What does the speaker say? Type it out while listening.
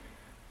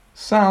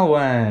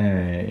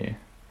Salve!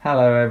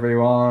 Hello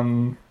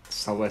everyone!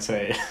 Salve.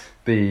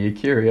 The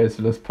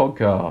Curiosulous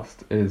podcast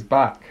is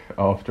back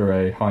after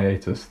a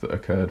hiatus that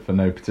occurred for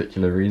no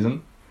particular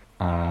reason.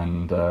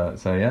 And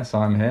so yes,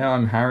 I'm here,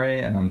 I'm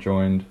Harry, and I'm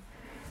joined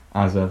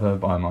as ever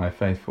by my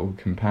faithful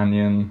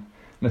companion,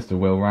 Mr.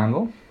 Will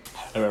Randall.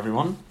 Hello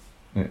everyone.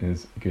 It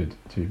is good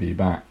to be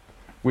back.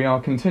 We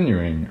are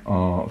continuing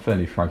our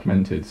fairly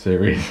fragmented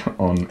series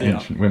on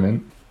ancient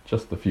women,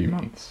 just a few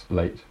months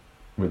late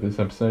with this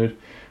episode.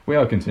 We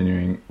are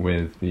continuing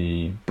with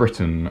the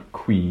Briton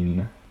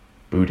Queen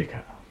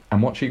Boudica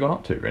and what she got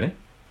up to, really,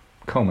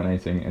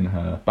 culminating in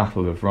her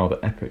battle of rather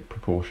epic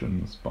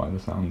proportions by the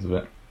sounds of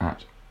it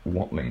at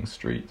Watling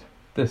Street.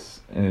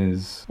 This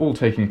is all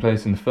taking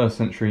place in the 1st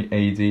century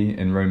AD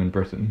in Roman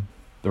Britain.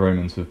 The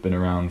Romans have been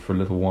around for a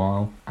little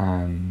while,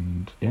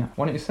 and yeah,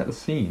 why don't you set the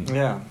scene?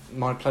 Yeah,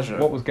 my pleasure.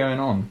 What was going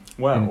on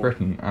in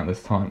Britain at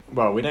this time?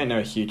 Well, we don't know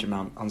a huge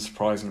amount,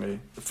 unsurprisingly,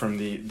 from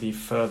the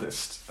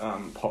furthest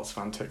parts of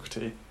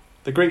antiquity.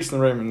 The Greeks and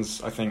the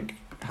Romans, I think,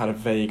 had a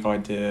vague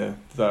idea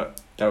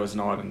that there was an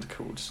island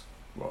called,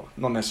 well,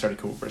 not necessarily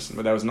called Britain,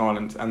 but there was an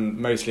island, and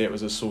mostly it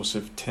was a source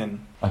of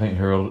tin. I think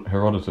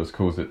Herodotus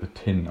calls it the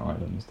Tin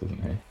Islands,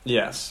 doesn't he?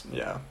 Yes,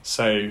 yeah.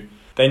 So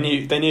They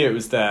knew it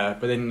was there,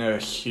 but they didn't know a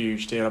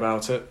huge deal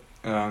about it,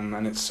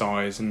 and its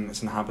size and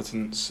its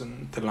inhabitants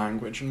and the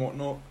language and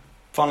whatnot.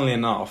 Funnily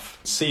enough,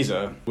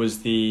 Caesar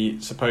was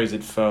the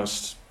supposed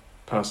first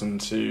person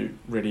to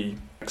really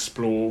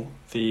explore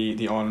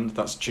the island.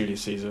 That's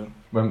Julius Caesar.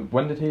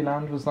 When did he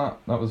land? Was that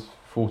was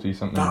 40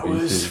 something? That BC,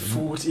 was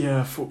 40.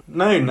 Yeah,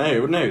 no,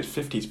 it's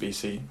 50s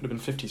BC. It would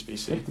have been 50s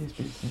BC. 50s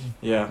BC.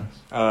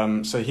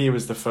 Yeah. So he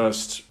was the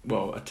first,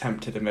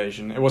 attempted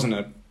invasion. It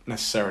wasn't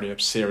necessarily a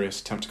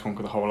serious attempt to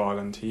conquer the whole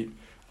island. He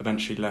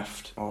eventually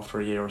left after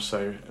a year or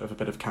so of a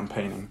bit of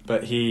campaigning.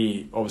 But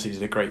he obviously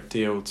did a great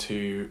deal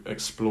to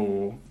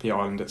explore the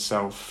island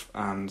itself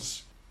and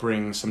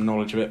bring some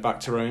knowledge of it back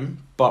to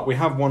Rome. But we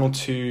have one or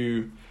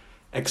two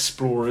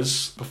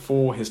explorers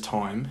before his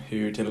time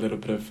who did a little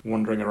bit of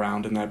wandering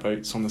around in their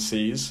boats on the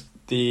seas.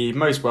 The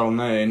most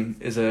well-known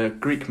is a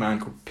Greek man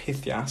called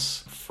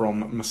Pythias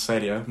from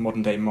Massalia,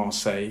 modern-day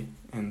Marseille,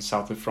 in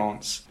south of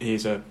France.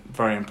 He's a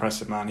very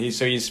impressive man.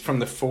 He's from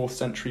the 4th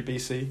century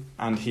BC,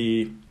 and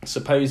he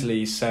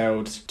supposedly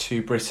sailed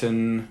to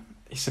Britain.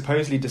 He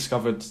supposedly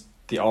discovered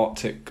the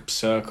Arctic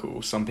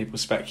Circle, some people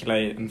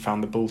speculate, and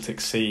found the Baltic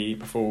Sea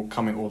before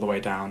coming all the way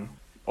down.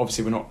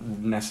 Obviously, we're not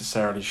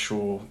necessarily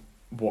sure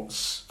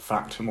what's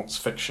fact and what's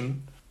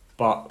fiction,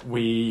 but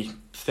we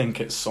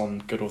think it's on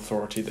good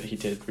authority that he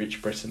did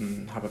reach Britain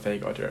and have a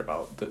vague idea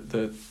about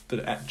the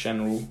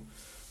general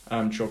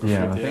geography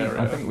of the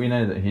area. I think we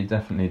know that he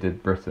definitely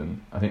did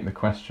Britain. I think the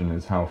question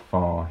is how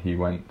far he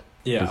went.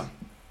 Yeah.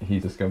 He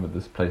discovered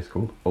this place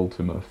called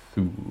Ultima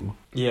Thule.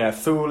 Yeah,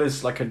 Thule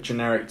is like a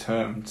generic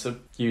term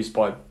used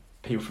by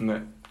people from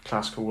the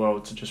classical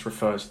world to just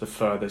refer to the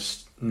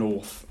furthest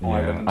north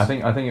island. I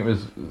think it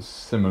was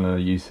similar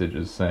usage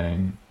as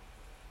saying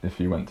if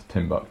you went to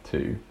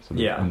Timbuktu, in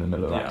the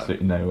middle of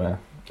absolutely nowhere.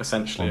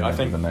 Essentially, I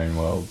think the known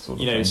world sort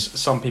of thing.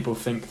 Some people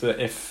think that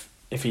if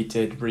he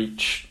did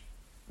reach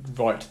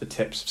right to the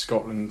tips of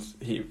Scotland,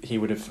 he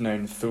would have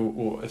known Thule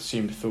or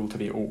assumed Thule to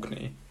be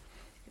Orkney,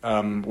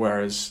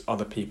 whereas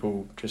other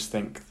people just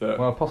think that...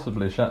 Well,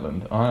 possibly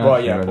Shetland.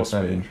 I read a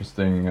very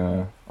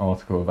interesting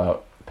article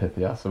about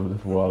Pythias a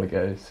little while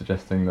ago,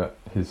 suggesting that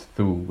his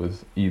Thule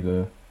was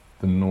either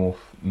the North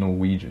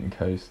Norwegian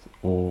coast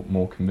or,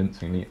 more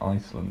convincingly,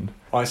 Iceland.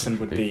 Iceland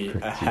would be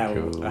a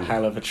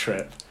hell of a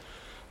trip.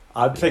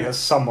 I think that's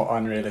somewhat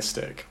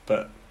unrealistic,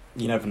 but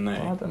you never know.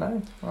 I don't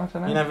know.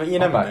 You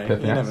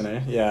never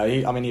know. Yeah,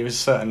 he was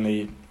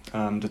certainly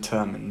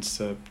determined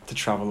to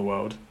travel the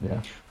world.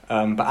 Yeah.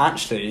 But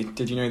actually,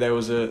 did you know there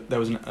was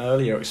an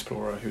earlier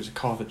explorer who was a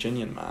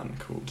Carthaginian man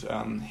called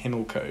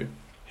Himilco,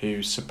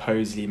 who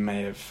supposedly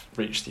may have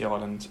reached the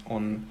island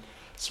on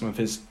some of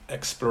his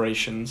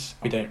explorations.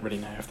 We don't really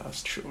know if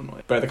that's true or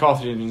not. But the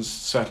Carthaginians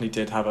certainly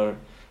did have a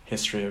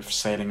history of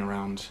sailing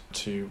around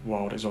to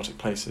wild, exotic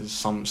places.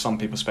 Some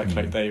people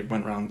speculate they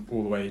went around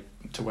all the way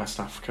to West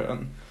Africa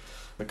and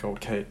the Gold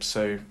Cape.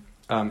 So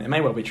it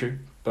may well be true,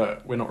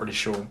 but we're not really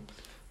sure.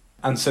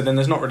 And so then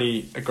there's not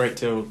really a great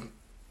deal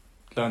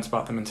learnt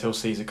about them until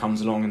Caesar comes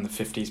along in the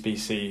 50s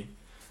BC.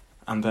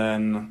 And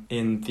then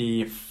in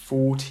the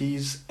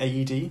 40s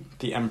AD,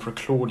 the Emperor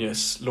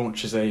Claudius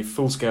launches a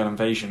full-scale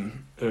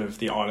invasion of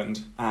the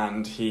island,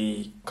 and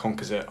he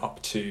conquers it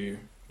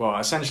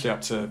essentially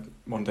up to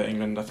modern-day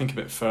England, I think a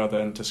bit further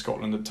into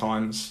Scotland at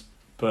times,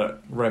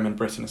 but Roman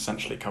Britain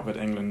essentially covered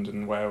England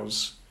and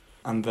Wales.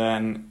 And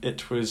then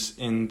it was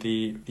in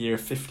the year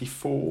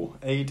 54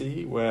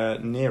 AD where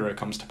Nero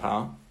comes to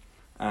power,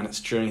 and it's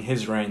during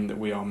his reign that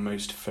we are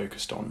most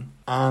focused on.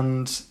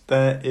 And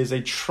there is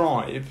a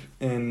tribe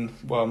in,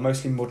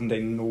 mostly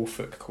modern-day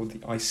Norfolk called the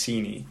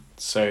Iceni.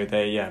 So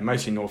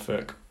mostly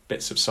Norfolk,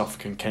 bits of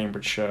Suffolk and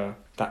Cambridgeshire,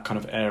 that kind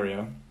of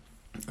area.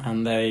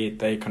 And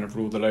they kind of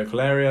rule the local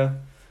area.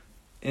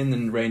 in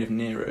the reign of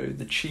Nero,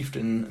 the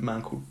chieftain, a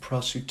man called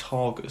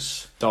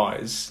Prasutagus,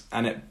 dies,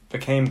 and it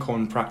became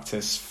common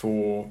practice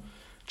for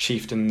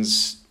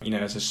chieftains,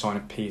 as a sign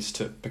of peace,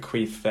 to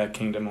bequeath their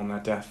kingdom on their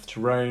death to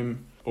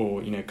Rome,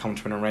 or, come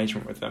to an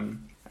arrangement with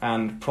them.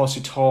 And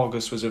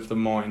Prasutagus was of the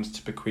mind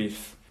to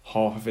bequeath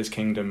half of his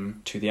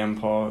kingdom to the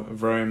Empire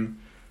of Rome,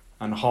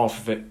 and half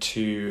of it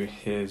to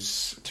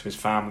his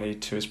family,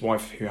 to his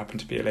wife, who happened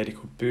to be a lady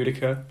called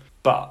Boudica.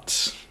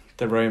 But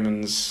the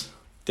Romans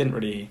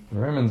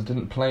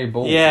didn't play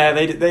ball. Yeah,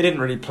 they didn't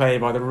really play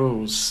by the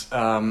rules,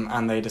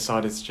 and they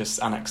decided to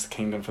just annex the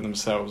kingdom for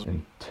themselves.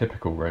 In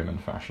typical Roman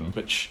fashion.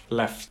 Which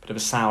left a bit of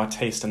a sour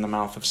taste in the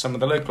mouth of some of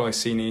the local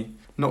Iceni,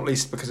 not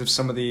least because of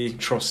some of the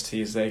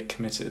atrocities they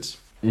committed.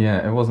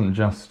 Yeah, it wasn't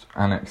just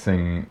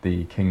annexing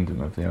the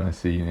kingdom of the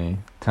Iceni.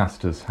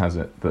 Tacitus has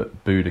it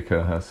that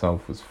Boudica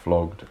herself was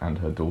flogged and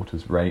her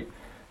daughters raped.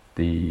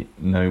 The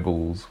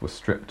nobles were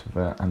stripped of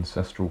their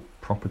ancestral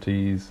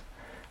properties,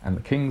 and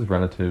the king's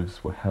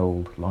relatives were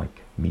held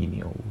like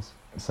menials.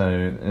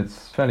 So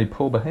it's fairly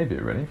poor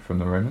behaviour, really, from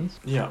the Romans.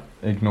 Yeah.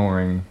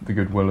 Ignoring the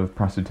goodwill of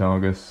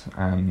Prasutagus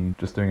and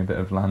just doing a bit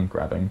of land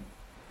grabbing.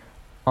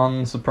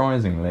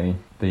 Unsurprisingly,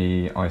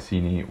 the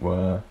Iceni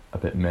were a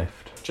bit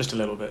miffed. Just a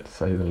little bit. To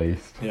say the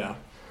least. Yeah.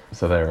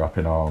 So they were up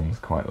in arms,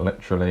 quite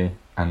literally,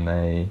 and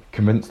they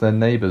convinced their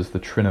neighbours, the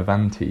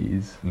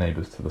Trinovantes,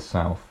 neighbours to the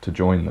south, to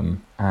join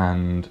them,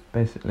 and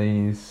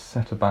basically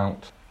set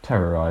about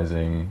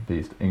terrorising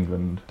East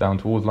England down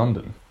towards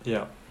London.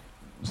 Yeah.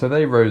 So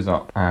they rose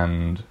up,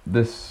 and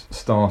this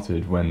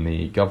started when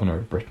the governor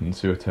of Britain,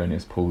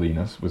 Suetonius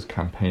Paulinus, was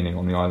campaigning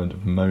on the island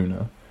of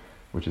Mona,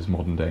 which is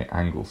modern-day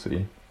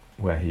Anglesey,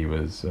 where he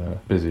was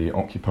busy,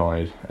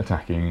 occupied,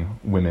 attacking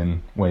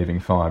women, waving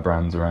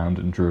firebrands around,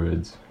 and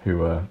druids who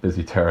were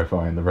busy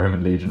terrifying the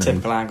Roman legionaries.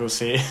 Typical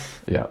Anglesey.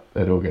 Yeah,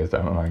 it all goes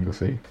down on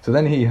Anglesey. So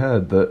then he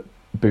heard that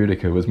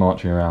Boudica was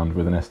marching around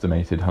with an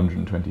estimated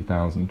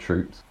 120,000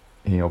 troops.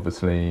 He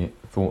obviously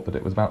thought that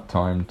it was about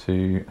time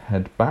to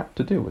head back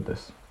to deal with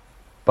this.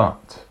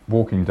 But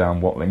walking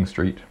down Watling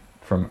Street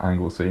from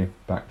Anglesey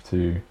back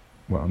to,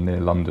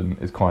 near London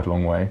is quite a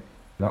long way.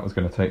 That was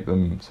going to take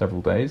them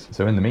several days.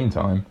 So in the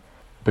meantime,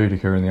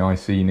 Boudica and the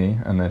Iceni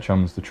and their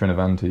chums, the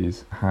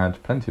Trinovantes,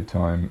 had plenty of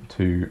time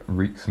to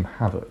wreak some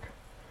havoc.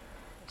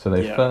 So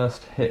they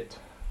first hit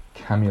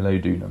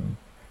Camulodunum,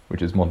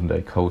 which is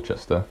modern-day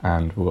Colchester,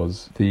 and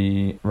was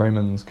the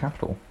Romans'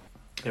 capital.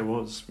 It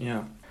was,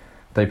 yeah.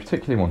 They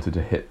particularly wanted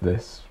to hit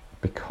this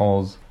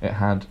because it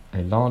had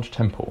a large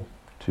temple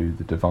to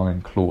the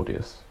divine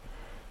Claudius,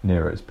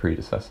 Nero's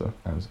predecessor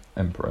as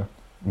emperor,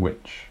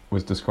 which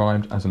was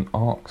described as an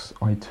Arx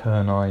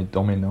Aeterni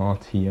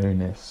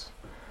Dominationis,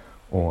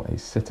 or a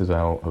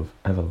citadel of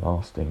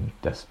everlasting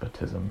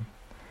despotism.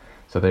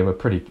 So they were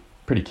pretty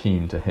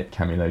keen to hit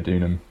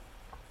Camulodunum,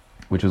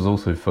 which was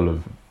also full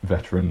of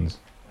veterans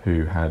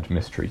who had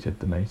mistreated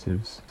the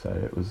natives. So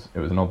it was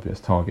an obvious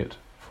target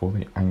for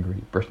the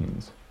angry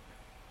Britons.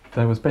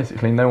 There was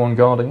basically no one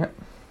guarding it.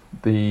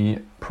 The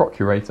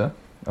procurator,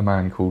 a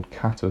man called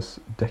Catus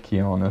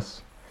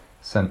Decianus,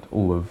 sent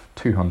all of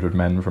 200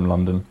 men from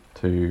London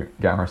to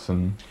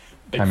garrison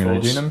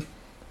Camulodunum.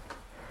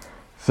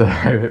 So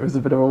it was a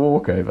bit of a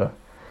walkover.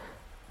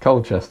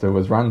 Colchester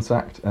was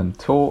ransacked and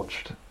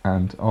torched,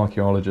 and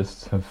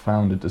archaeologists have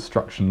found a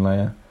destruction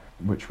layer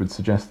which would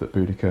suggest that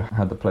Boudica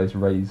had the place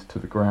razed to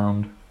the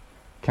ground.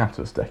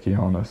 Catus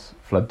Decianus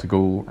fled to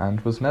Gaul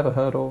and was never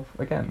heard of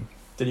again.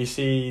 Did you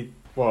see...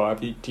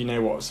 do you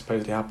know what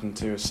supposedly happened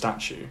to a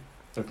statue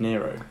of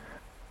Nero?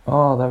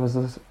 Oh, there was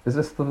this... Is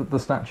this the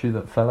statue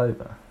that fell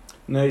over?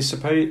 No,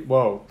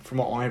 from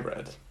what I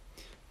read,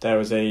 there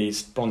was a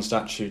bronze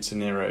statue to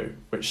Nero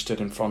which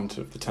stood in front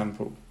of the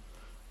temple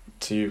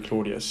to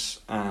Claudius,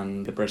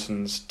 and the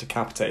Britons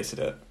decapitated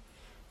it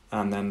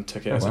and then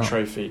took it as a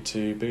trophy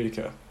to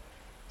Boudica.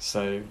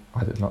 So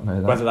I did not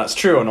know that. Whether that's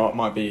true or not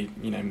might be,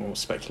 more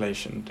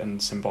speculation than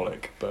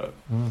symbolic, but...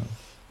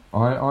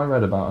 I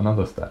read about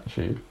another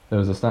statue. There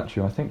was a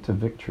statue, I think, to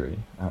Victory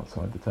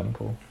outside the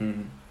temple,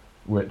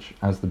 which,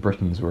 as the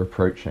Britons were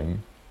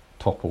approaching,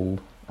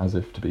 toppled as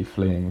if to be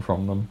fleeing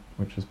from them,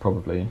 which was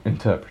probably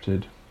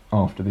interpreted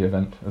after the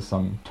event as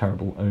some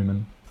terrible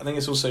omen. I think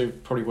it's also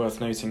probably worth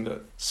noting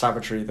that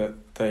savagery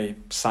that they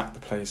sacked the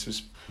place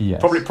was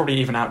yes. probably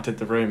even outdid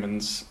the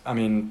Romans. I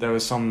mean, there were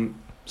some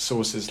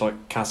sources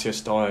like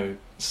Cassius Dio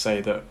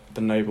say that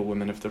the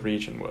noblewomen of the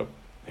region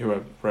who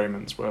were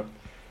Romans were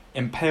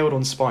impaled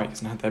on spikes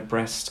and had their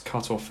breasts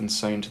cut off and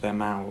sewn to their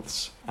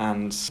mouths.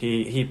 And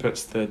he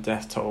puts the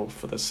death toll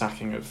for the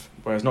sacking of,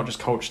 whereas not just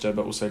Colchester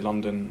but also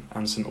London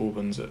and St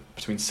Albans, at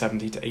between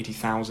 70 to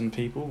 80,000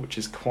 people, which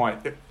is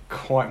quite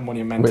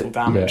monumental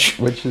damage.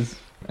 Yeah, which is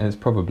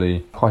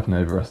probably quite an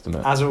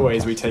overestimate. As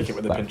always, we take it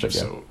with a pinch of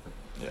salt.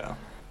 Yeah.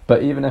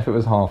 But even if it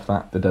was half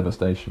that, the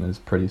devastation is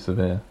pretty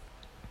severe.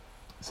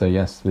 So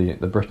yes, the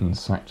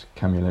Britons sacked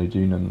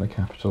Camulodunum, the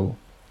capital.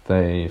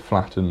 They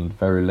flattened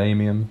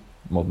Verulamium,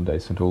 modern-day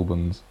St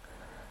Albans,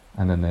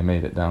 and then they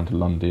made it down to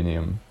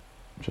Londinium,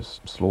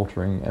 just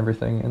slaughtering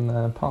everything in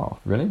their path.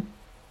 Really?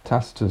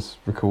 Tacitus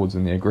records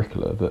in the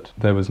Agricola that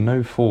there was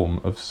no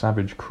form of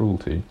savage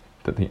cruelty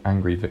that the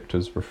angry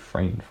victors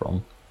refrained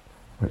from,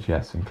 which,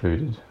 yes,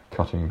 included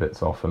cutting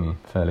bits off and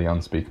fairly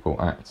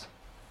unspeakable acts.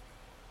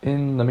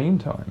 In the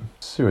meantime,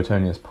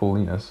 Suetonius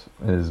Paulinus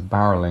is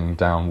barrelling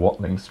down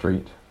Watling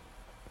Street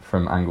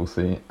from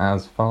Anglesey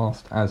as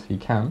fast as he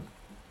can.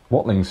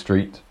 Watling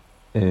Street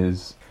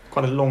is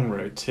quite a long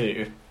road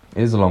too.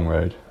 It is a long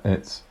road.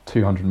 It's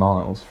 200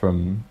 miles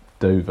from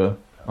Dover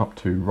up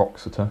to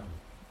Wroxeter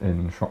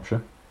in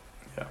Shropshire.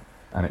 Yeah.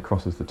 And it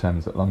crosses the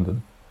Thames at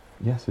London.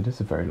 Yes, it is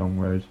a very long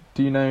road.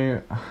 Do you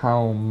know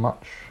how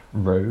much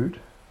road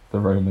the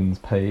Romans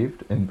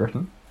paved in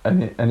Britain?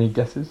 Any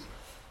guesses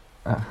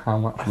at how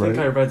much road? I think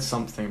I read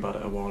something about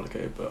it a while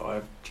ago, but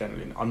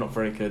I'm not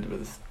very good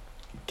with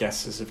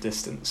guesses of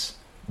distance.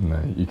 No,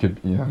 you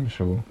could. Yeah, I'm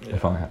sure. Yeah.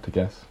 If I had to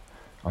guess,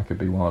 I could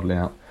be wildly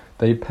out.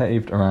 They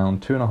paved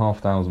around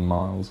 2,500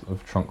 miles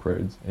of trunk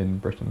roads in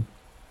Britain.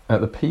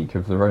 At the peak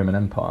of the Roman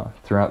Empire,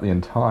 throughout the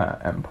entire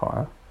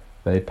empire,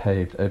 they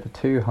paved over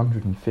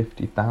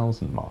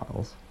 250,000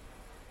 miles.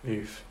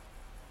 Oof.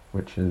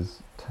 Which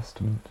is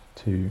testament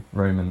to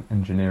Roman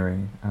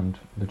engineering and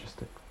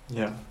logistics.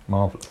 Yeah.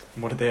 Marvellous.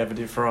 What did they ever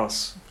do for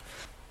us?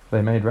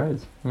 They made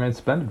roads. They made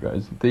splendid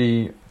roads.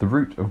 The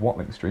route of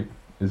Watling Street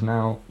is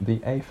now the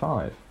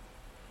A5.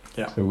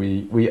 Yeah. So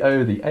we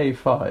owe the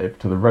A5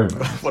 to the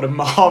Romans. What a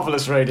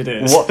marvellous road it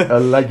is. What a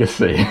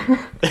legacy.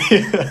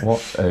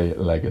 What a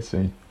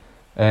legacy.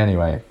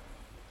 Anyway,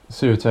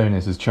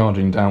 Suetonius is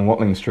charging down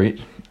Watling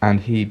Street,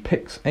 and he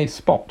picks a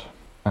spot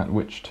at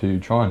which to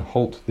try and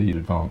halt the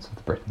advance of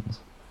the Britons.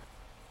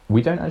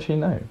 We don't actually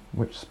know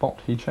which spot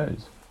he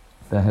chose.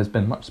 There has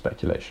been much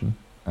speculation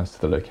as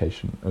to the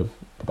location of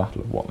the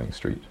Battle of Watling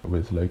Street,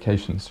 with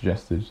locations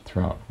suggested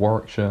throughout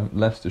Warwickshire,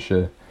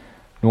 Leicestershire,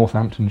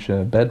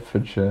 Northamptonshire,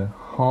 Bedfordshire,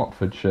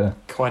 Hertfordshire.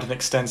 Quite an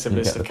extensive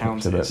list of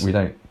counties that we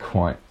don't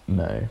quite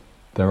know.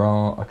 There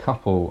are a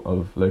couple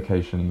of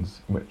locations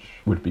which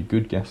would be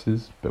good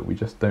guesses, but we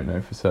just don't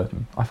know for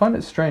certain. I find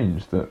it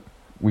strange that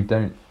we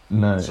don't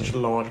know. Such a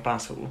large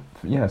battle.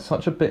 Yeah,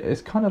 such a bit.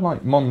 It's kind of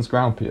like Mons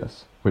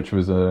Graupius, which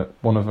was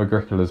one of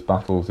Agricola's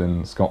battles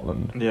in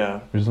Scotland.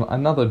 Yeah. Which is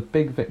another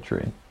big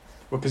victory.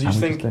 Well, because you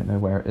think we just don't know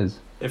where it is.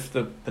 If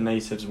the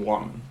natives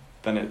won,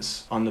 then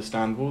it's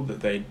understandable that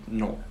they'd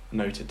not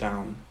note it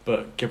down.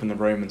 But given the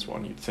Romans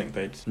won, you'd think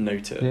they'd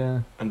note it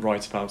and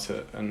write about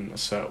it and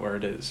assert where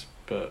it is.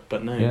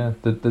 But no. Yeah,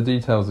 the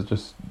details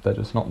they're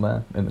just not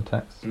there in the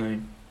text.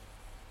 No.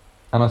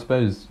 And I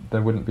suppose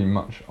there wouldn't be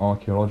much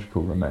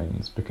archaeological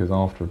remains, because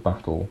after a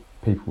battle,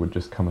 people would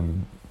just come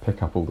and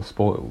pick up all the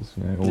spoils,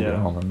 all the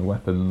armour and the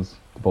weapons.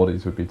 The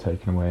bodies would be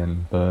taken away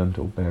and burned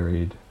or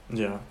buried.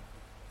 Yeah.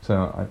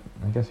 So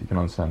I guess you can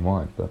understand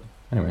why, but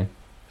anyway,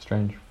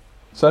 strange.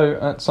 So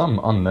at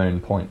some unknown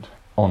point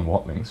on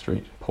Watling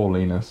Street,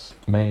 Paulinus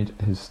made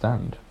his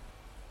stand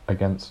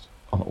against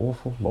an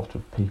awful lot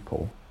of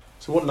people.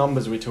 So what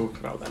numbers are we talking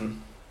about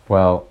then?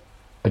 Well,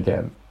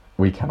 again,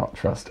 we cannot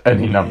trust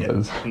any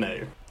numbers. Yeah, no.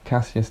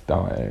 Cassius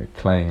Dio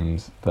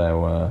claims there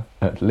were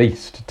at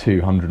least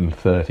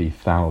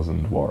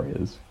 230,000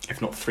 warriors.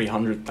 If not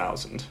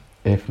 300,000.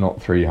 If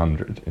not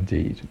 300,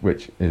 indeed,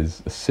 which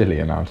is a silly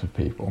amount of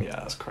people. Yeah,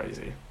 that's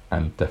crazy.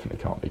 And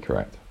definitely can't be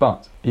correct.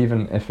 But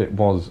even if it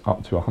was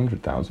up to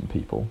 100,000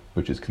 people,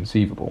 which is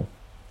conceivable,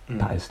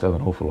 that is still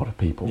an awful lot of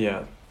people.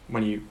 Yeah,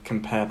 when you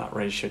compare that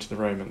ratio to the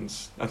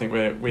Romans, I think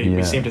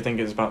we seem to think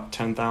it's about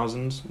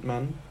 10,000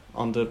 men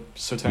under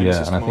Suetonius'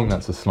 and command. I think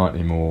that's a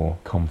slightly more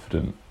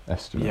confident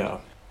estimate. Yeah.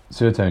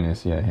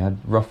 Suetonius, he had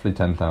roughly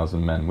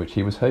 10,000 men, which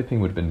he was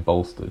hoping would have been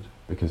bolstered,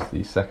 because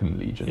the Second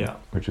Legion,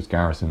 which was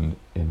garrisoned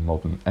in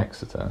modern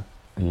Exeter,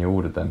 he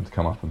ordered them to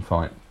come up and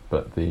fight,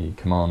 but the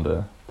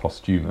commander,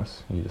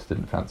 Postumus, he just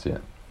didn't fancy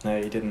it.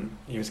 No, he didn't.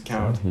 He was a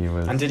coward. So he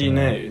was, and did you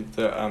know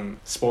that,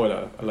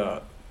 spoiler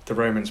alert, the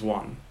Romans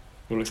won?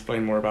 We'll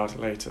explain more about it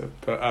later.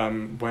 But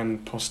when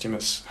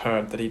Postumus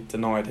heard that he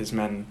denied his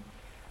men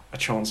a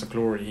chance of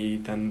glory, he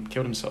then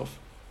killed himself.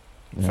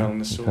 Fell on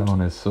his sword. Fell on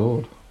his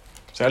sword.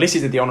 So at least he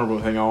did the honourable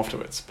thing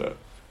afterwards, but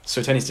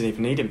Suetonius didn't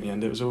even need him in the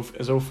end. It was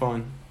all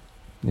fine.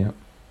 Yeah.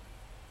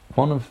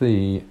 One of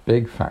the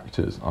big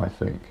factors, I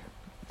think,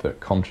 that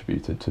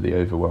contributed to the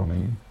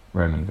overwhelming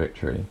Roman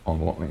victory on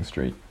Watling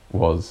Street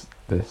was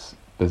this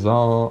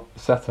bizarre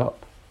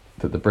setup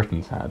that the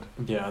Britons had.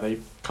 Yeah, they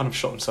kind of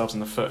shot themselves in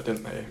the foot,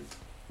 didn't they?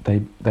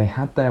 They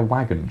had their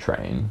wagon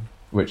train,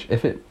 which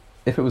if it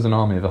was an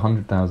army of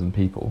 100,000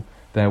 people,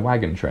 their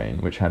wagon train,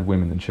 which had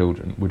women and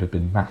children, would have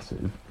been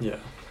massive. Yeah.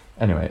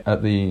 Anyway,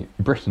 at the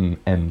Briton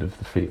end of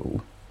the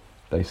field,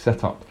 they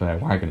set up their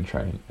wagon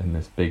train in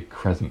this big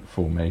crescent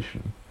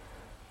formation,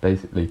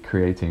 basically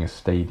creating a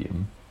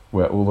stadium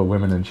where all the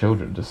women and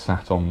children just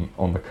sat on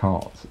the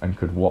carts and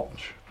could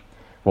watch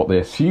what they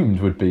assumed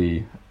would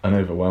be an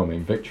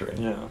overwhelming victory.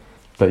 Yeah.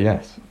 But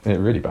yes, it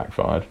really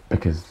backfired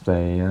because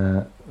they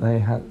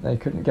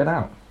couldn't get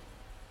out.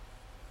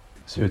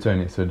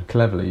 Suetonius had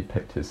cleverly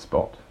picked his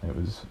spot. It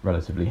was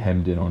relatively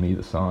hemmed in on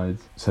either side.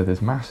 So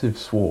this massive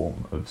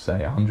swarm of,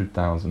 say,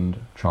 100,000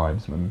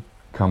 tribesmen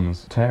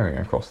comes tearing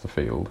across the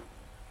field.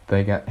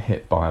 They get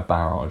hit by a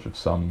barrage of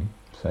some,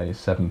 say,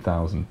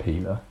 7,000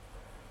 Pila.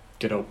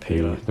 Good old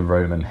Pila. The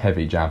Roman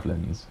heavy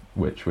javelins,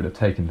 which would have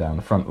taken down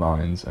the front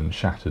lines and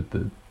shattered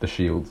the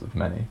shields of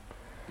many.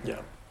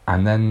 Yeah.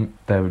 And then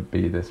there would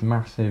be this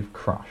massive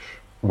crush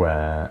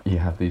where you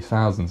have these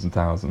thousands and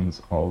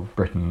thousands of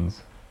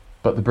Britons,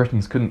 but the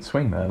Britons couldn't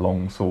swing their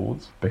long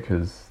swords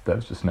because there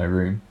was just no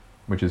room,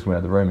 which is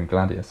where the Roman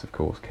gladius, of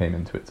course, came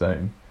into its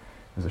own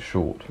as a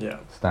short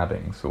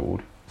stabbing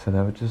sword. So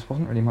there just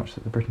wasn't really much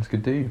that the Britons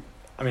could do.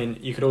 I mean,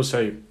 you could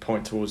also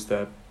point towards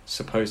their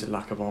supposed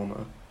lack of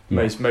armour.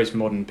 Yeah. Most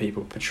modern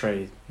people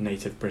portray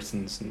native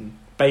Britons and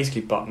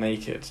basically butt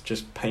naked,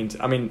 just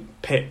painted. I mean,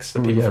 Picts, the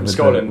people from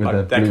Scotland,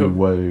 like they're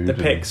cool. The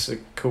Picts are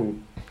cool,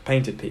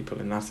 painted people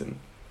in Latin.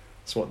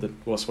 That's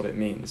what it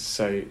means.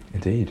 So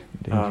indeed.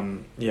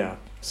 Yeah.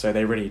 So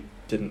they really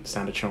didn't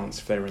stand a chance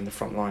if they were in the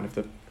front line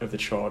of the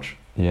charge.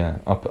 Yeah,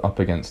 up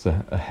against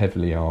a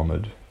heavily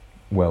armoured,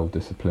 well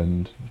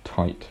disciplined,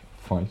 tight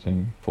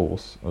fighting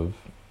force of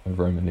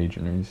Roman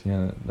legionaries.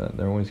 Yeah,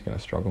 they're always going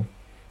to struggle.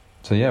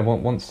 So yeah,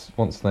 once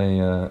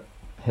they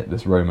hit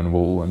this Roman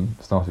wall and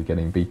started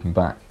getting beaten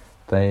back,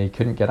 they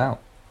couldn't get out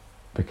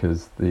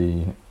because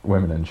the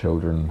women and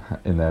children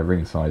in their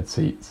ringside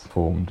seats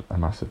formed a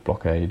massive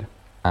blockade,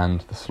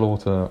 and the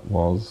slaughter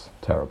was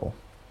terrible.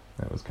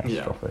 It was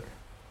catastrophic. Yeah.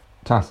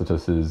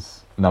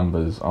 Tacitus's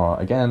numbers are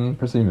again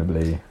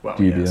presumably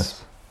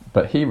dubious,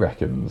 but he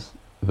reckons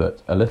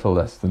that a little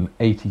less than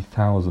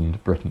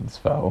 80,000 Britons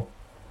fell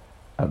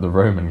at the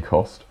Roman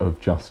cost of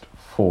just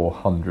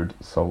 400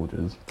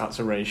 soldiers. That's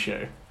a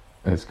ratio.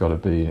 It's got to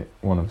be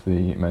one of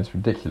the most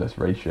ridiculous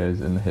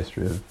ratios in the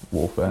history of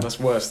warfare. That's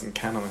worse than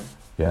Cannae.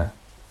 Yeah.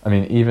 I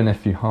mean, even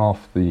if you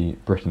half the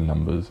Briton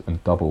numbers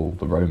and double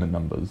the Roman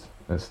numbers,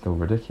 it's still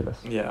ridiculous.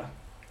 Yeah.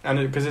 And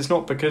because it's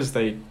not because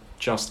they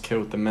just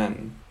killed the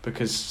men,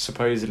 because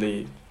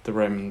supposedly the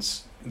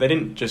Romans, they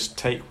didn't just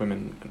take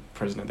women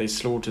prisoner, they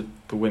slaughtered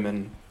the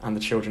women and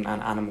the children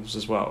and animals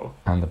as well.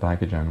 And the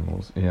baggage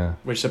animals, yeah.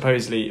 Which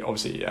supposedly,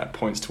 obviously,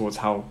 points towards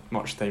how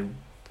much they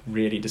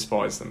really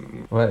despise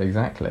them. Well,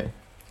 exactly.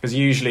 Because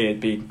usually it'd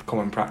be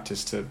common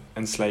practice to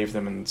enslave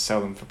them and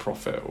sell them for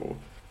profit or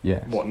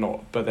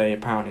whatnot, but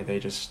they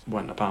just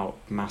went about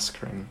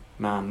massacring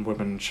man,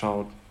 woman,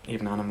 child,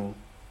 even animal.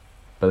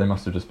 But they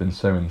must have just been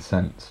so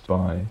incensed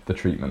by the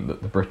treatment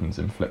that the Britons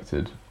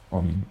inflicted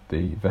on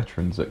the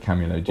veterans at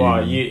Camulodunum.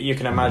 Well, you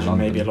can imagine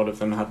maybe a lot of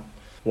them had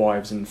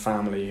wives and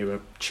family who were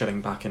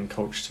chilling back in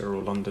Colchester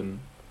or London.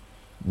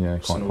 Yeah,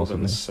 quite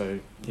possibly. So,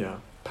 yeah,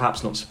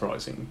 perhaps not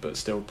surprising, but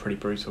still pretty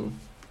brutal.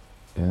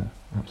 Yeah,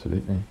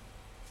 absolutely.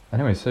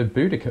 Anyway, so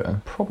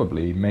Boudica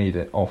probably made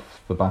it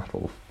off the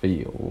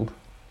battlefield,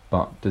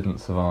 but didn't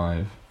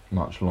survive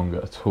much longer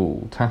at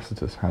all.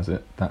 Tacitus has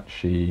it that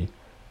she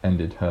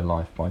ended her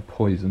life by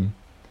poison.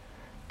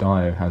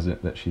 Dio has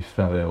it that she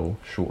fell ill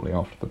shortly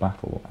after the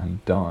battle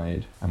and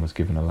died and was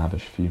given a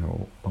lavish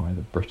funeral by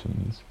the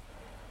Britons.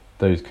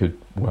 Those could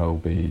well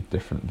be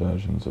different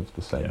versions of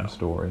the same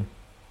story.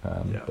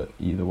 But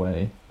either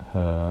way,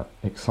 her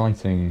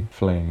exciting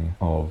fling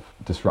of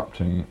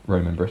disrupting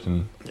Roman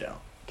Britain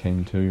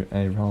came to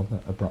a rather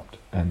abrupt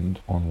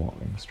end on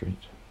Watling Street.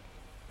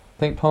 I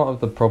think part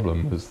of the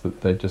problem was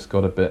that they just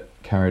got a bit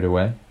carried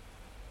away.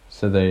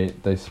 So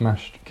they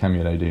smashed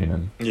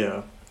Camulodunum.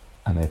 Yeah.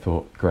 And they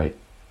thought, great,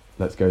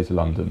 let's go to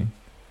London.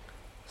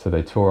 So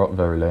they tore up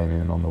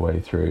Verulamium on the way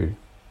through.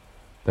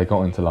 They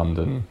got into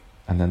London,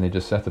 and then they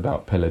just set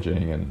about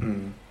pillaging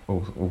and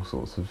all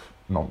sorts of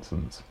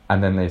nonsense.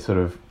 And then they sort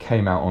of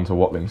came out onto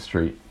Watling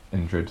Street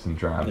in dribs and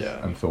drabs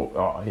and thought,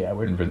 oh yeah,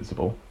 we're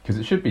invincible. Because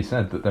it should be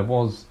said that there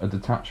was a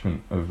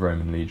detachment of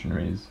Roman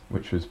legionaries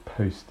which was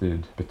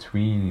posted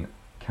between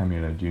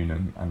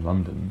Camulodunum and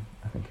London,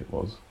 I think it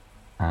was.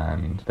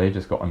 And they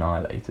just got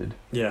annihilated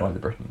by the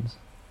Britons.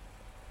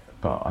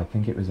 But I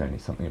think it was only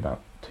something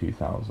about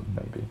 2,000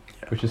 maybe,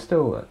 which is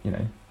still,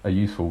 a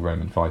useful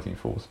Roman fighting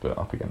force, but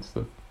up against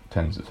the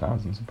tens of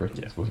thousands of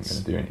Britons wasn't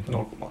going to do anything.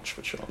 Not much of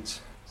a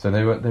chance. So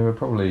they were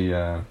probably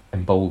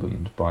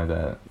emboldened by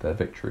their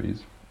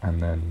victories,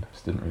 and then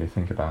just didn't really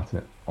think about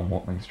it on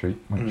Watling Street,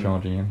 went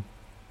charging in,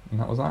 and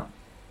that was that.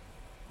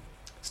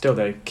 Still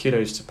though,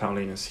 kudos to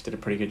Paulinus, he did a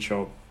pretty good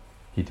job.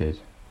 He did.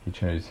 He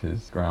chose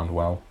his ground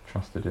well,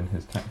 trusted in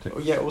his tactics.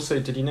 Oh, yeah, also,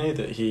 did you know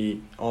that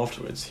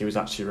afterwards, he was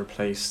actually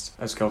replaced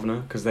as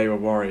governor? Because they were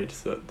worried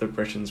that the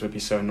Britons would be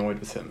so annoyed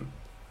with him.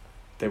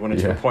 They wanted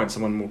to appoint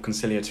someone more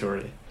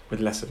conciliatory,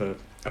 with less of a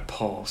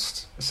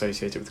past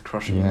associated with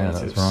crushing the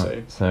natives. That's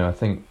right. So I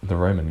think the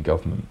Roman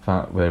government,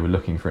 they were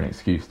looking for an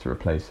excuse to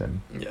replace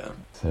him. Yeah.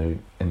 So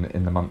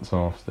in the months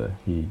after,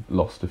 he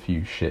lost a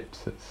few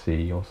ships at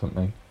sea or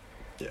something.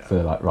 Yeah. So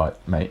they're like, right,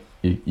 mate,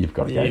 you've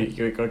got to go.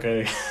 You've got to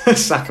go.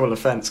 Sackable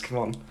offence, come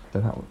on.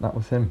 So that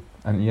was him.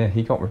 And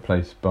he got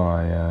replaced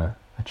by a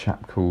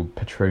chap called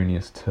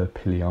Petronius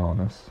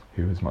Turpilianus,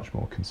 who was much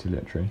more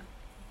conciliatory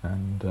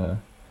and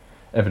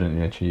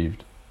evidently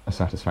achieved a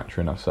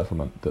satisfactory enough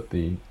settlement that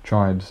the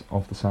tribes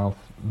of the south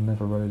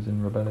never rose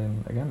in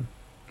rebellion again.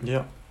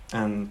 Yeah.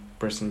 and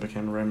Britain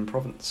became a Roman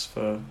province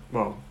it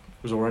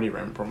was already a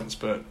Roman province,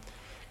 but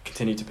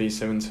continued to be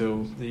so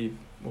until the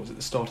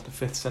start of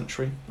the 5th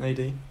century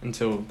AD,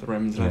 until the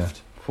Romans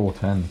left.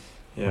 410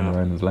 when the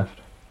Romans left.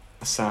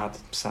 A sad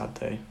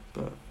day,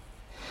 but...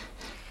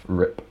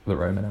 Rip the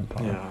Roman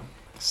Empire. Yeah,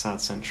 a sad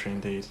century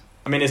indeed.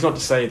 I mean, it's not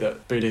to say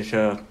that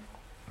Boudica,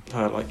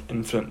 her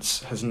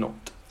influence has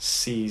not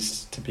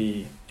ceased to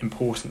be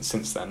important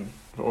since then,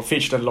 or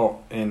featured a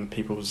lot in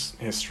people's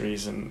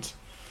histories and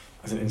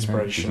as an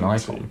inspiration. She's an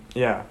icon.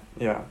 Yeah.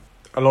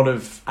 A lot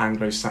of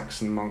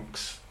Anglo-Saxon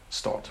monks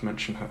start to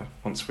mention her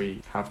once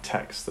we have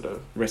texts that are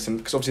written,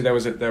 because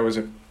obviously there was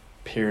a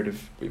period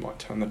of, we might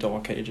term the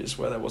Dark Ages,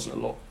 where there wasn't a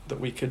lot that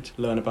we could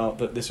learn about,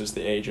 that this was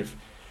the age of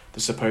the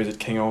supposed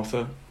King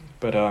Arthur,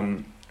 but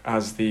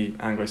as the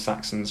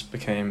Anglo-Saxons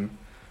became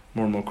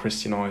more and more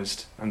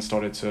Christianised and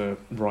started to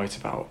write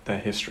about their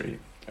history,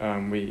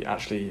 we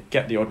actually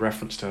get the odd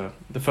reference to her.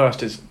 The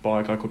first is by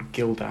a guy called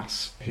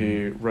Gildas,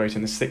 who wrote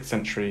in the 6th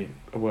century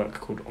a work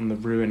called On the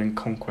Ruin and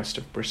Conquest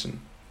of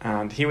Britain.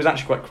 And he was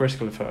actually quite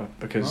critical of her,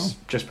 because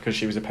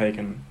she was a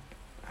pagan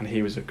and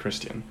he was a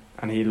Christian,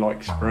 and he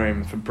liked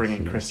Rome for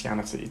bringing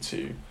Christianity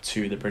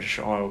to the British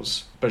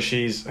Isles. But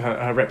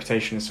her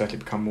reputation has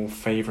certainly become more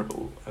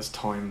favourable as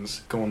time's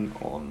gone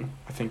on,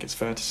 I think it's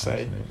fair to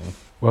say. Absolutely.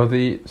 Well,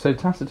 so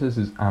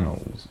Tacitus's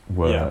annals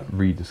were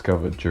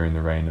rediscovered during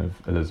the reign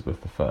of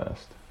Elizabeth I.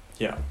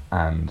 Yeah.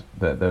 And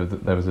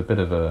there was a bit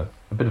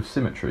of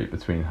symmetry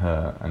between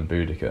her and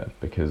Boudica,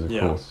 because of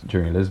course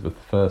during Elizabeth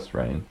I's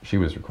reign she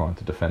was required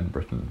to defend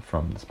Britain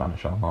from the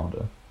Spanish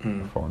Armada,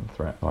 a foreign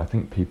threat. I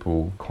think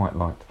people quite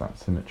liked that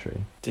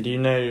symmetry. Did you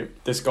know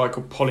this guy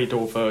called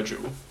Polydore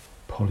Virgil?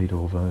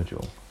 Polydore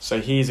Virgil. So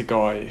he's a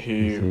guy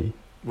who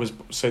was...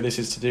 So this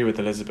is to do with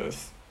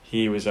Elizabeth.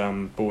 He was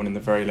born in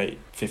the very late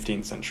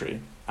 15th century,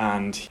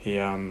 and he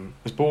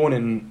was born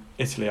in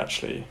Italy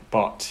actually,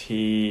 but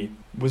he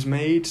was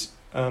made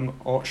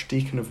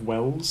Archdeacon of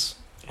Wells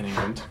in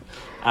England,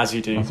 as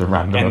you do. That's a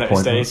random in those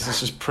appointment. days.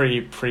 This was pre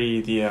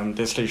the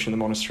dissolution of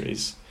the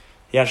monasteries.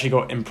 He actually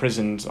got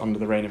imprisoned under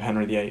the reign of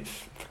Henry VIII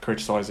for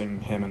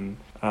criticising him and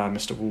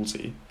Mr.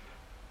 Wolsey,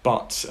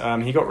 but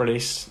he got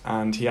released,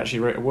 and he actually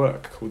wrote a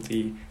work called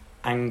the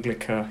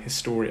Anglica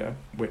Historia,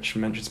 which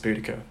mentions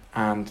Boudica,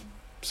 and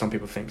some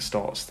people think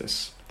starts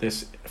this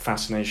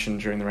fascination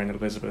during the reign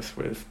of Elizabeth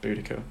with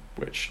Boudica,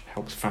 which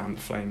helps fan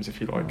the flames,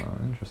 if you like. Oh,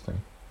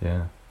 interesting.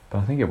 Yeah. But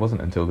I think it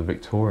wasn't until the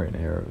Victorian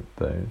era,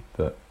 though,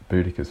 that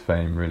Boudica's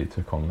fame really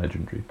took on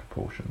legendary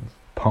proportions.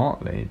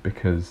 Partly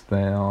because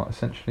they are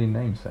essentially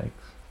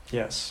namesakes.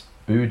 Yes.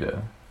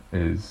 Buda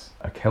is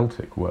a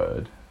Celtic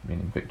word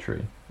meaning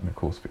victory, and of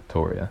course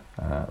Victoria,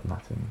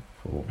 Latin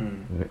for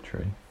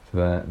victory.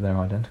 So they're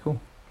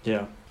identical.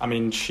 Yeah. I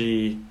mean,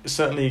 she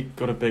certainly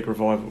got a big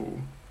revival.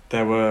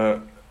 There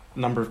were a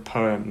number of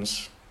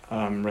poems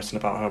written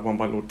about her, one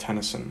by Lord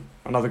Tennyson.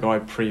 Another guy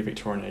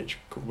pre-Victorian age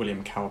called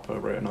William Cowper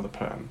wrote another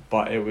poem.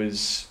 But it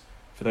was,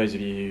 for those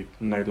of you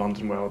who know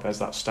London well, there's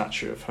that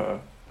statue of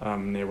her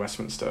near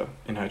Westminster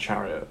in her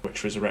chariot,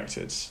 which was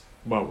erected,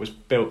 well, it was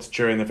built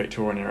during the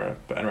Victorian era,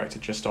 but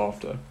erected just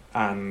after.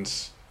 And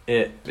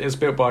it was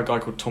built by a guy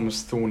called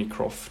Thomas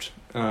Thornycroft.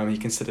 He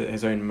considered it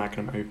his own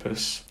magnum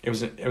opus. It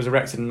was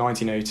erected in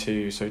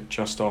 1902, so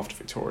just after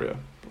Victoria,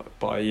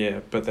 by a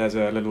year. But there's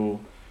a little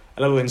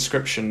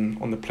inscription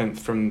on the plinth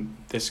from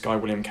this guy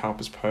William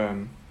Cowper's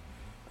poem,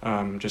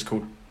 just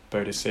called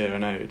Boadicea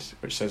an Ode,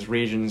 which says,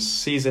 "Regions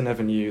Caesar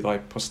never knew, thy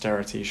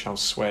posterity shall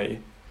sway."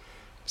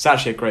 It's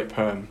actually a great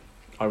poem.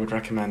 I would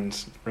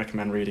recommend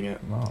reading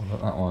it. Well,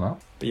 look that one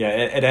up. But yeah,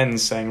 it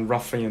ends saying,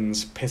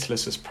 "Ruffians,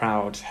 pitiless as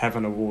proud,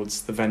 heaven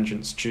awards the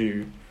vengeance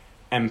due.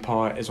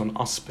 Empire is on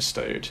us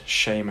bestowed,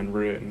 shame and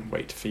ruin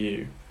wait for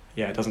you."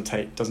 Yeah, it doesn't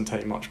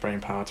take much brain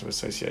power to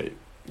associate,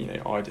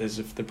 ideas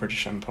of the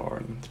British Empire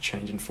and the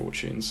change in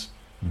fortunes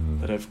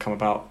that have come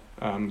about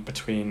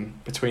between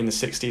the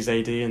 60s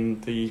AD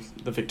and the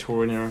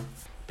Victorian era.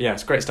 But yeah,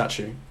 it's a great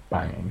statue.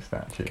 Banging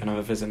statue. Can have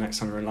a visit next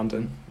time you're in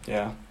London.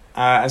 Yeah.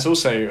 It's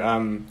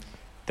also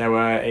there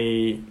were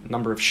a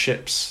number of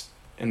ships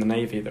in the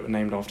Navy that were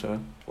named after her,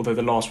 although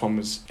the last one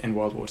was in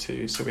World War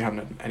II, so we haven't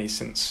had any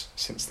since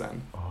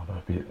then. Oh,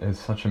 it's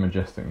such a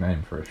majestic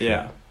name for a ship.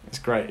 Yeah, it's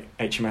great.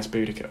 HMS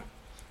Boudica.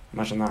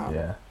 Imagine that.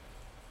 Yeah.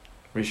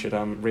 We should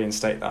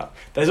reinstate that.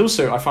 There's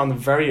also, I found a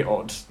very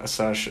odd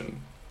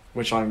assertion,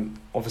 which I'm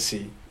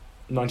obviously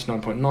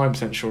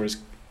 99.9% sure is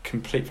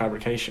complete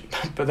fabrication,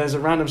 but there's a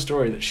random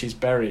story that she's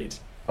buried.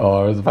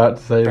 Oh, I was about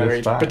to say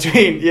this fact.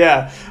 Between,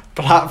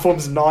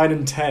 platforms 9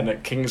 and 10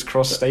 at King's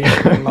Cross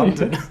Station in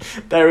London.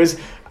 There is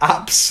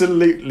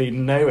absolutely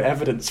no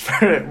evidence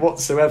for it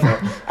whatsoever,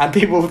 and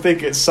people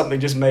think it's something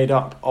just made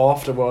up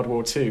after World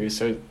War II,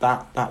 so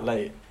that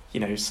late.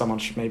 Someone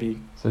should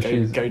maybe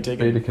go digging.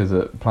 Boudica's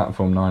at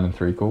platform 9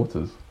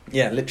 3/4.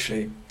 Yeah,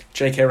 literally.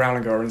 J.K.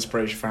 Rowling got her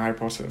inspiration for Harry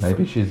Potter.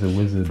 Maybe she's a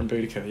wizard. From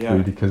Boudica, yeah.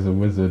 Boudica's a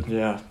wizard.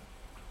 Yeah.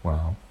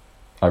 Wow.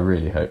 I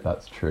really hope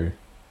that's true.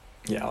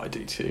 Yeah, I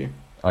do too.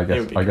 I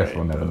guess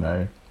we'll never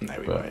know. No,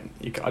 we won't.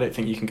 I don't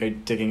think you can go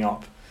digging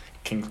up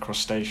King's Cross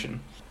Station.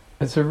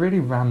 It's a really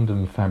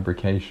random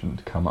fabrication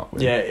to come up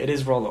with. Yeah, it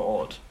is rather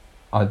odd.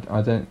 I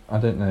don't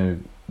know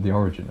the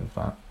origin of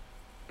that.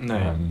 No,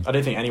 I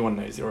don't think anyone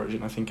knows the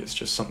origin. I think it's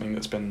just something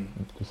that's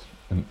been Just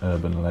an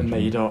urban legend.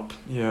 made up.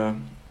 Yeah,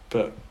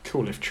 but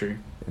cool if true.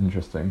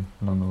 Interesting,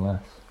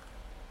 nonetheless.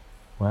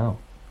 Well,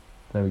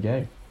 there we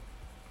go.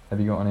 Have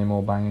you got any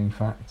more banging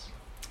facts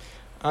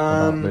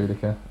about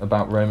Boudica?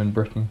 About Roman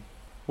Britain?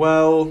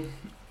 Well,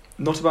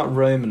 not about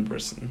Roman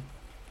Britain.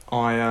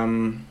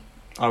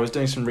 I was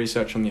doing some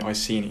research on the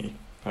Iceni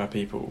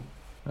people,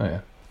 Oh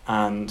yeah.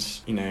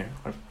 and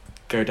I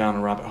go down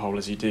a rabbit hole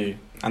as you do.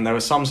 And there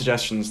were some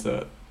suggestions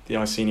that the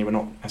Iceni were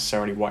not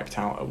necessarily wiped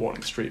out at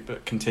Watling Street,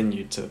 but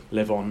continued to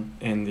live on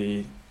in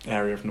the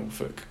area of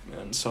Norfolk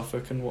and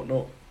Suffolk and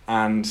whatnot.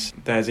 And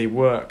there's a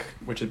work,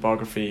 which is a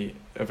biography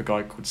of a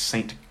guy called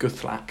Saint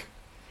Guthlac,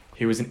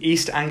 who was an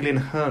East Anglian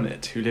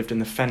hermit who lived in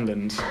the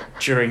Fenland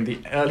during the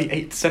early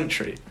 8th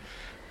century.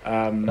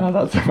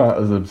 That's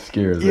about as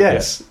obscure as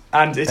yes, it gets.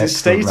 And it is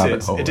Excellent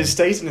rabbit stated. hole, It is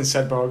stated in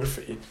said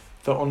biography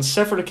that on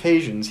several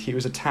occasions he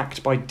was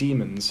attacked by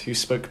demons who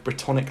spoke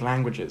Brittonic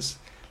languages,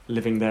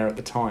 living there at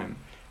the time,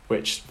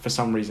 which for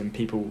some reason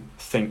people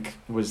think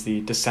was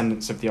the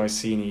descendants of the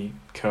Iceni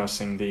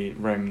cursing the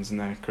Romans and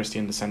their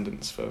Christian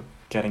descendants for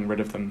getting rid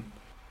of them.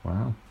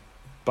 Wow.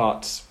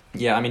 But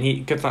yeah, I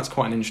mean, Guthlac's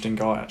quite an interesting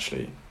guy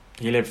actually.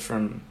 He lived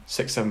from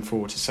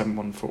 674 to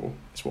 714,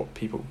 is what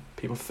people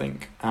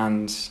think,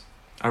 and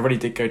I really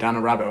did go down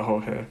a rabbit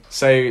hole here.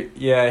 So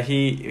yeah,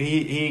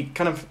 he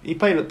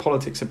played at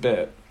politics a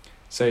bit.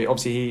 So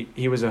obviously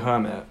he was a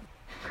hermit.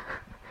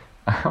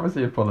 How is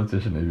he a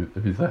politician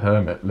if he's a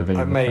hermit living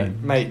in the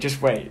Fens? Mate,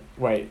 just wait.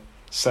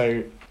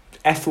 So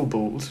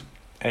Ethelbald,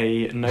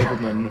 a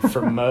nobleman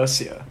from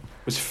Mercia,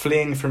 was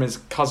fleeing from his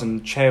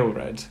cousin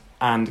Ceolred,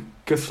 and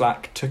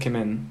Guthlac took him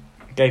in,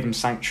 gave him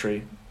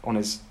sanctuary in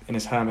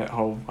his hermit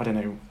hole. I don't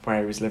know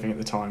where he was living at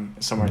the time,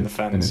 somewhere in the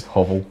Fens. In his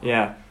hovel.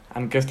 Yeah,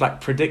 and Guthlac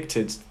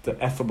predicted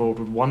that Ethelbald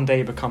would one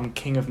day become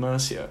king of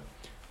Mercia,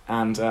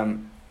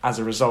 and as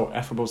a result,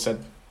 Ethelbald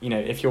said,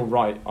 if you're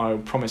right, I'll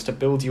promise to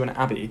build you an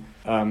abbey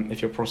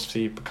if your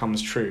prophecy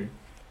becomes true.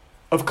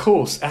 Of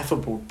course,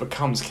 Ethelbald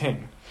becomes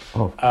king.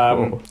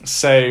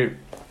 So,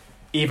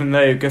 even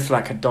though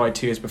Guthlac had died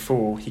 2 years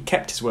before, he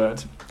kept his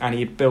word, and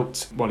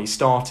he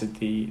started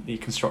the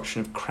construction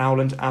of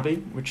Crowland Abbey,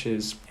 which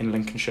is in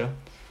Lincolnshire.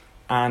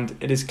 And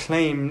it is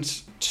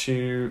claimed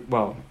to,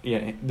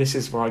 this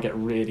is where I get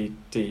really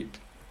deep.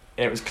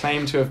 It was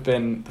claimed to have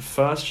been the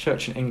first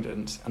church in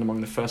England, and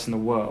among the first in the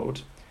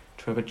world,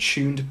 to have a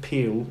tuned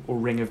peal or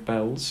ring of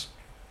bells,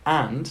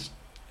 and,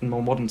 in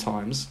more modern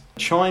times,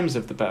 chimes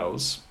of the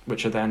bells,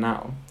 which are there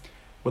now,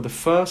 were the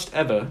first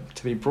ever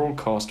to be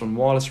broadcast on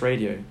wireless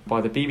radio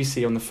by the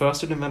BBC on the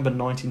 1st of November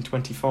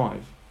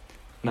 1925.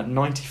 And at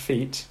 90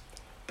 feet,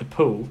 the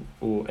pool,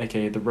 or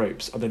aka the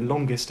ropes, are the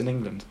longest in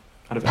England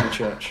out of any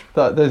church.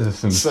 Those are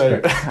some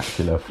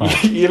spectacular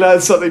facts. You learn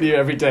something new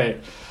every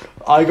day.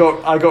 I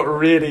got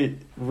really,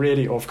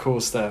 really off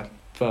course there.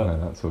 But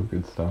no, that's all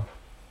good stuff.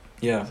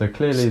 Yeah. So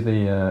clearly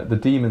the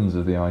demons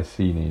of the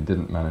Iceni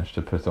didn't manage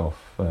to put off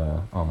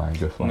our man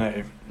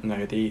Guthlac.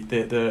 No.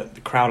 The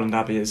Crowland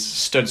Abbey has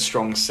stood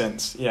strong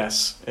since.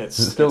 Yes, Is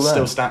it still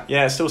there?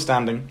 It's still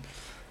standing.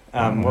 Go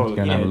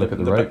and have a look at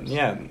the ropes.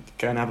 Yeah,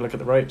 go and have a look at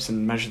the ropes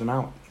and measure them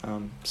out.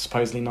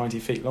 Supposedly 90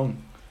 feet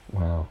long.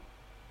 Wow.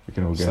 We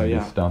can all go and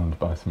be stunned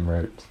by some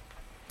ropes.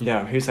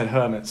 Yeah, who said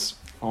hermits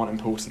aren't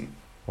important?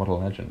 What a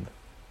legend,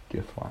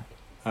 Guthlac.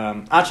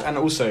 Actually, and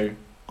also,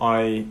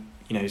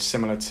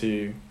 similar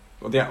to...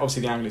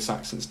 obviously the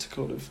Anglo-Saxons took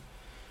a lot of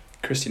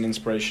Christian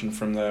inspiration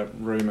from their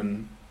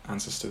Roman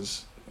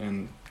ancestors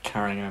in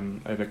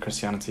carrying over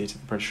Christianity to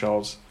the British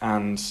Isles,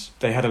 and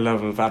they had a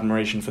level of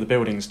admiration for the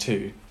buildings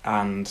too.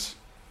 And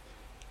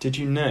did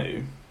you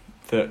know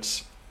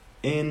that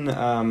in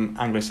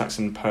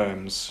Anglo-Saxon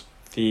poems,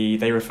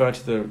 they refer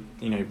to the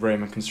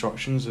Roman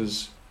constructions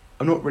as,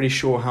 I'm not really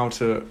sure how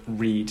to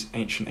read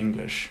ancient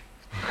English,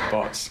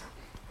 but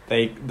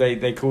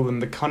they call them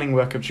the cunning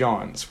work of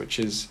giants, which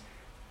is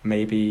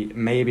maybe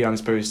I'm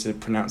supposed to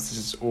pronounce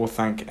this as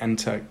Orthanc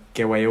Enter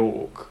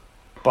Geweorg,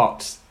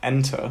 but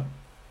enter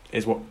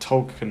is what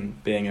Tolkien,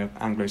 being an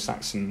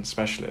Anglo-Saxon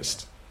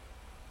specialist,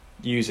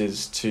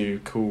 uses to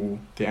call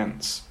the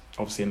Ents,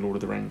 obviously in Lord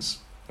of the Rings,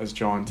 as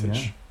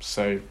giantage. Yeah.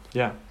 So,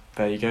 yeah,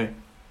 there you go.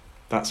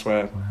 That's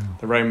where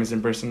the Romans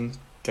in Britain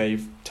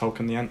gave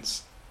Tolkien the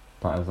Ents.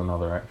 That is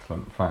another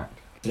excellent fact.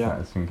 Yeah.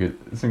 That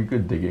is some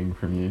good digging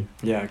from you.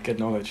 Yeah, good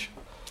knowledge.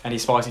 Any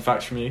spicy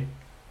facts from you?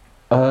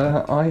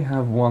 I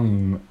have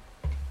one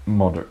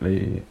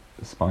moderately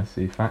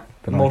spicy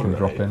fact that I can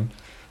drop in.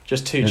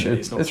 Just 2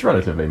 chilies, It's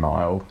relatively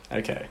mild.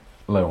 Okay.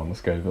 Low on the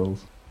Scovilles.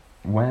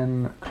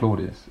 When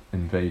Claudius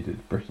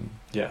invaded Britain,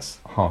 yes,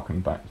 harken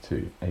back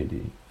to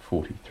AD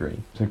 43.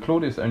 So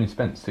Claudius only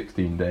spent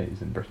 16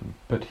 days in Britain,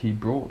 but he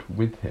brought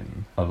with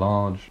him a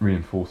large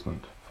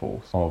reinforcement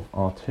force of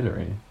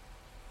artillery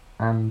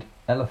and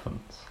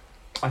elephants.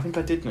 I think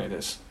I did know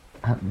this.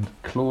 And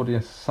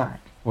Claudius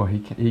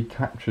he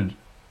captured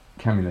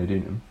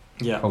Camulodunum,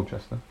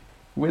 Colchester,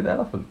 with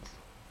elephants.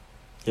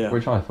 Yeah.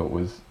 which I thought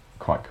was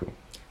quite cool.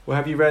 Well,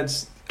 have you read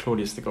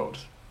Claudius the God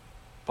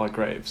by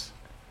Graves?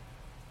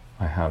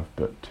 I have,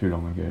 but too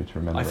long ago to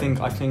remember. I think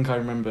anything. I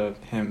remember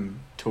him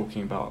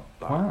talking about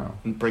that Wow.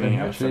 and bringing So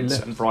he actually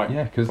elephants and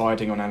Yeah, 'cause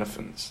riding on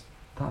elephants.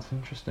 that's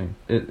interesting.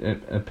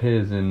 It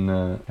appears in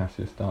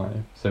Cassius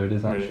Dio, so it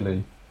is Really?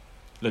 actually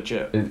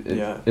Legit.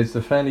 yeah. It's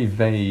a fairly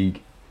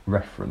vague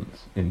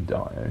reference in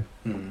Dio,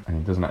 Mm. and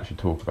he doesn't actually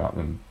talk about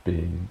them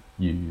being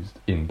used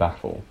in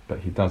battle, but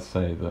he does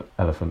say that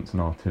elephants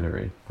and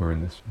artillery were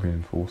in this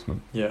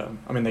reinforcement. Yeah.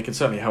 I mean, they could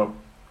certainly help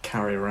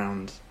carry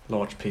around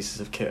large pieces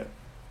of kit.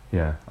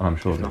 Yeah, and I'm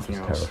sure If that nothing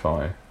just else.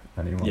 terrify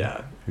anyone.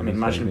 Yeah. who I mean, was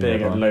imagine sailing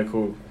being a nearby.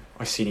 local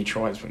Iceni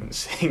tribesman and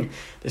seeing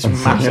this And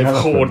seeing an massive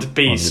elephant horde on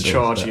beast your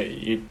charging doorstep.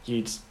 at you.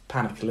 You'd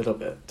panic a little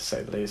bit, to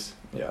say the least.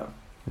 Yeah.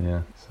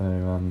 Yeah,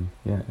 so,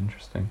 yeah,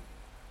 interesting.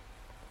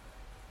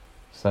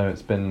 So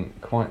it's been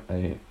quite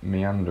a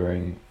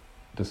meandering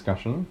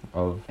discussion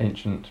of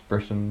ancient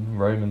Britain,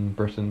 Roman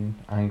Britain,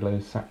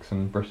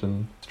 Anglo-Saxon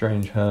Britain,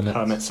 strange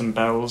Hermits and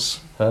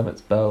bells.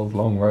 hermits, bells,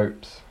 long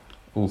ropes,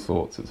 all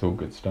sorts. It's all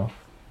good stuff.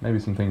 Maybe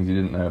some things you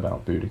didn't know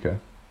about Boudica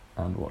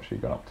and what she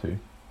got up to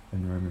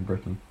in Roman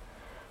Britain.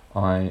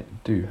 I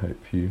do hope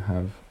you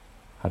have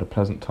had a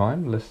pleasant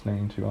time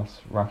listening to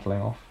us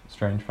rattling off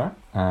strange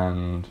facts,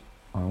 and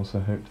I also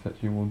hope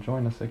that you will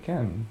join us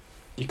again.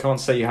 You can't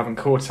say you haven't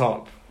caught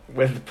up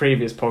with the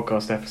previous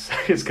podcast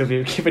episodes because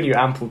we've given you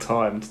ample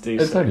time to do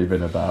It's so. only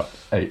been about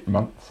 8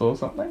 months or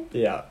something.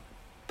 Yeah,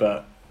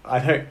 but I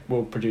hope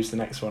we'll produce the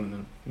next one in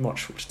a much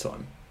shorter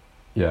time.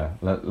 Yeah,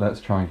 let's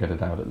try and get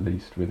it out at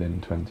least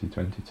within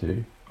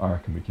 2022. I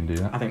reckon we can do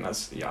that. I think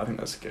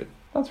that's good.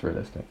 That's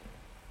realistic.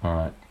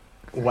 Alright.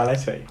 Well, I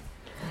say.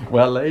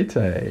 Well,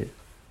 later.